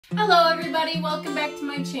Hello everybody, welcome back to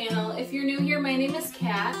my channel. If you're new here, my name is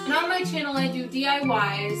Kat, and on my channel I do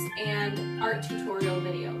DIYs and art tutorial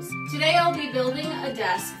videos. Today I'll be building a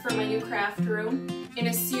desk for my new craft room in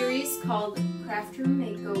a series called Craft Room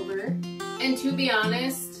Makeover. And to be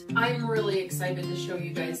honest, I'm really excited to show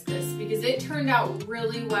you guys this because it turned out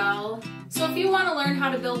really well. So if you want to learn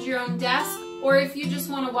how to build your own desk, or if you just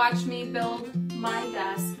want to watch me build my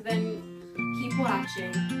desk, then keep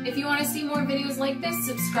watching. If you want to see more videos like this,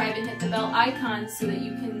 subscribe and hit the bell icon so that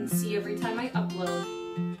you can see every time I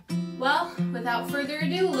upload. Well, without further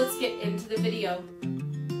ado, let's get into the video.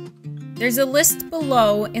 There's a list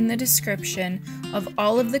below in the description of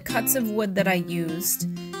all of the cuts of wood that I used,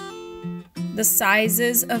 the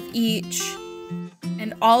sizes of each,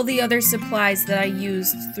 and all the other supplies that I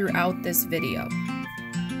used throughout this video.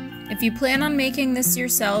 If you plan on making this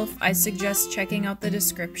yourself, I suggest checking out the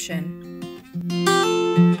description.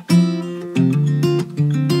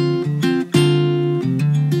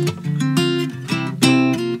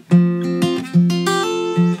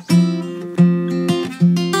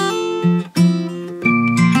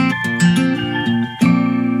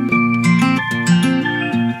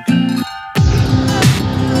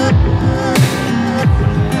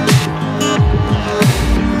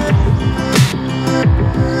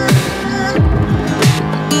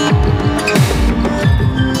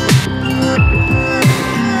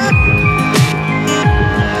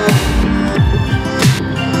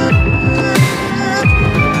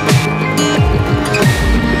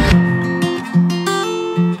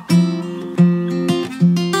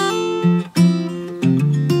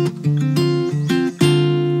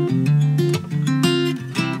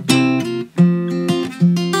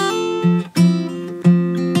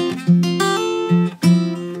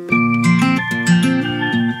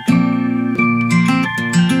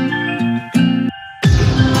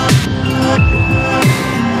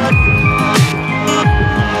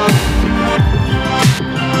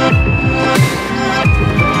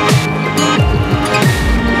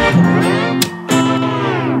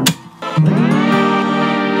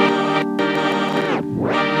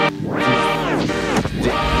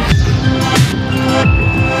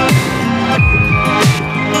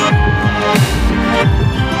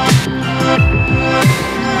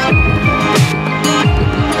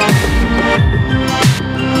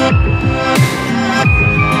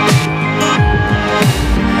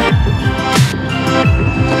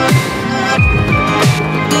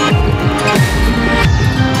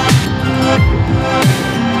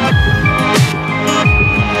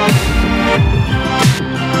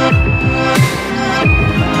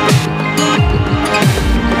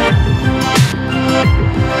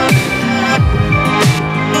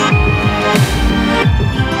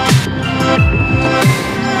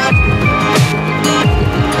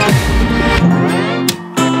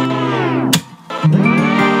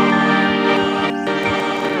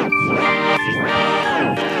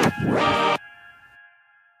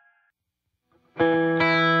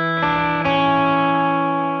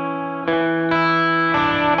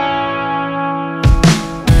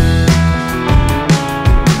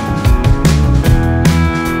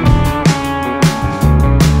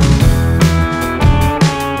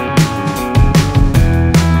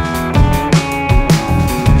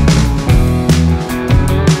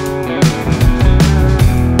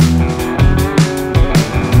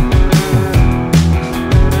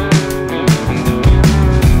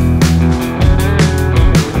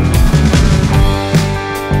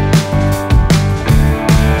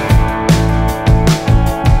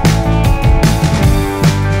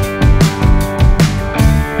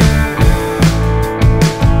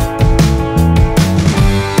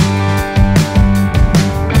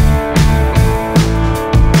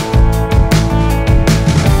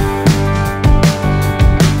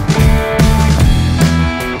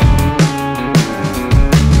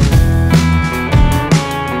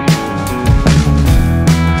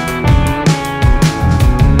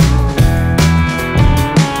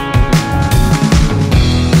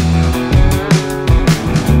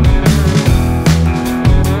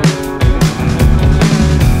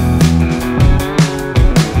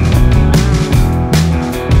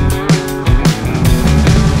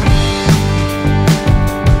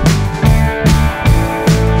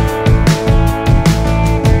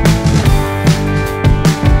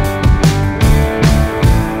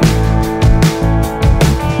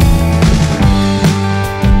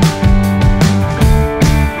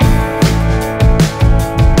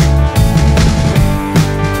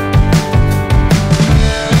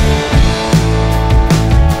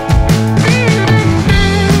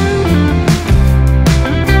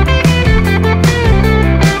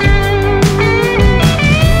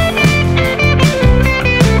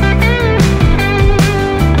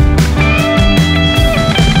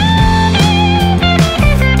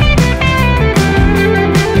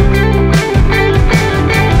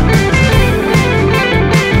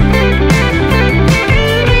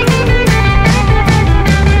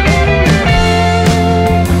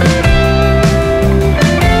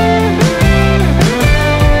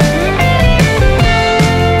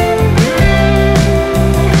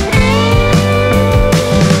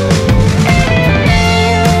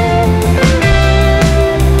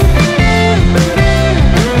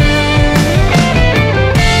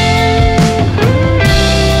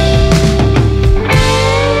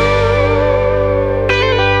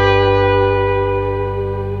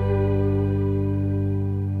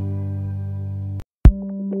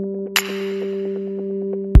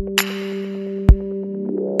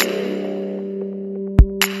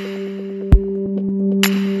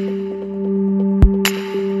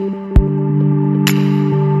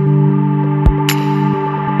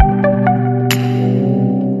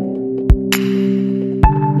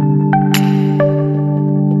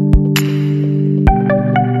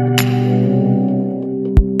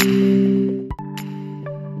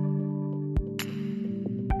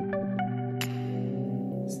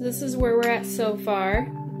 this is where we're at so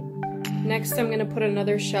far. Next, I'm going to put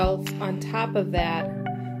another shelf on top of that,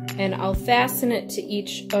 and I'll fasten it to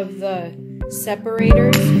each of the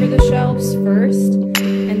separators for the shelves first,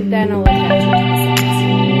 and then I'll attach it to the sides.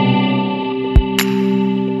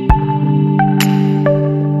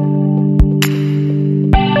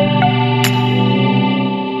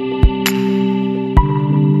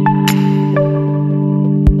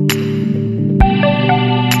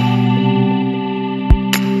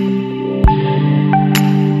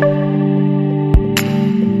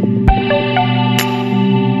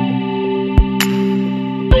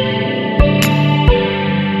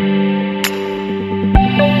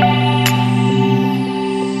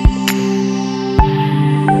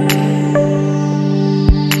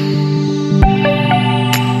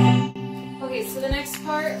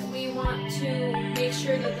 Make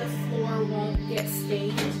sure that the floor won't get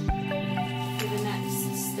stained for the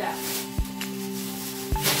next step.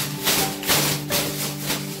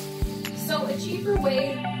 So a cheaper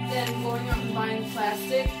way than going out and buying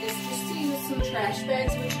plastic is just to use some trash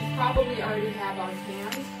bags, which you probably already have on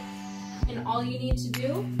hand. And all you need to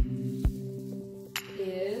do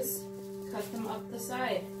is cut them up the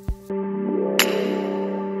side.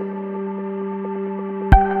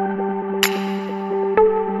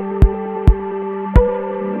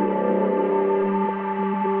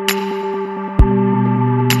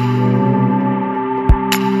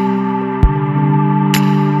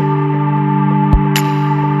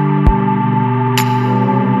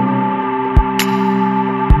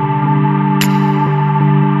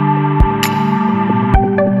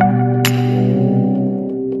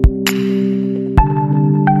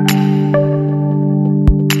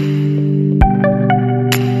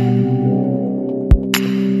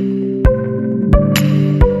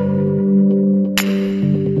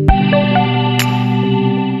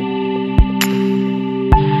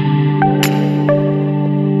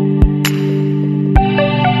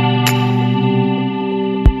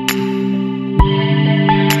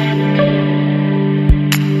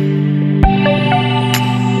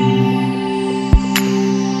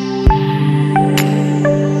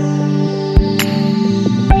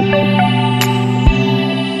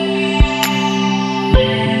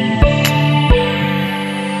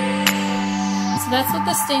 That's what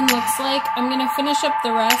the stain looks like. I'm going to finish up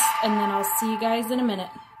the rest and then I'll see you guys in a minute.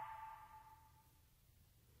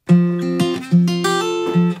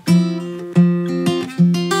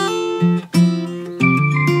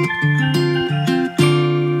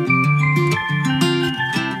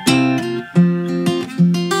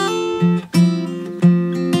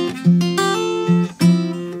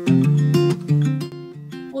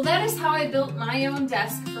 Well, that is how I built my own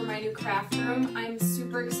desk for my new craft room. I'm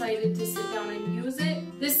super excited to sit down and use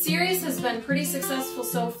it. This series has been pretty successful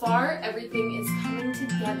so far. Everything is coming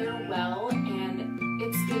together well, and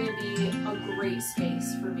it's going to be a great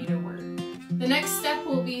space for me to work. The next step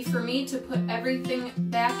will be for me to put everything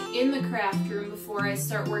back in the craft room before I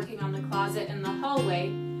start working on the closet and the hallway.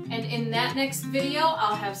 And in that next video,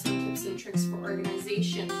 I'll have some tips and tricks for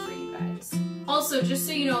organization for you guys. Also, just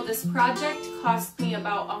so you know, this project cost me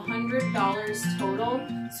about $100 total,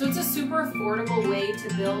 so it's a super affordable way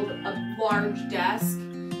to build a large desk,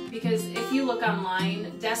 because if you look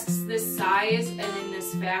online, desks this size and in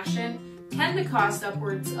this fashion tend to cost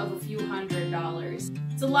upwards of a few $100s.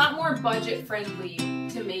 It's a lot more budget friendly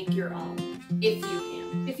to make your own, if you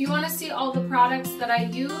can. If you want to see all the products that I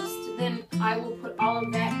used, then I will put all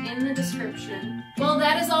of that in the description. Well,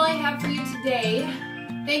 that is all I have for you today.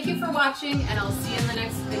 Thank you for watching, and I'll see you in the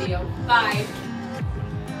next video. Bye!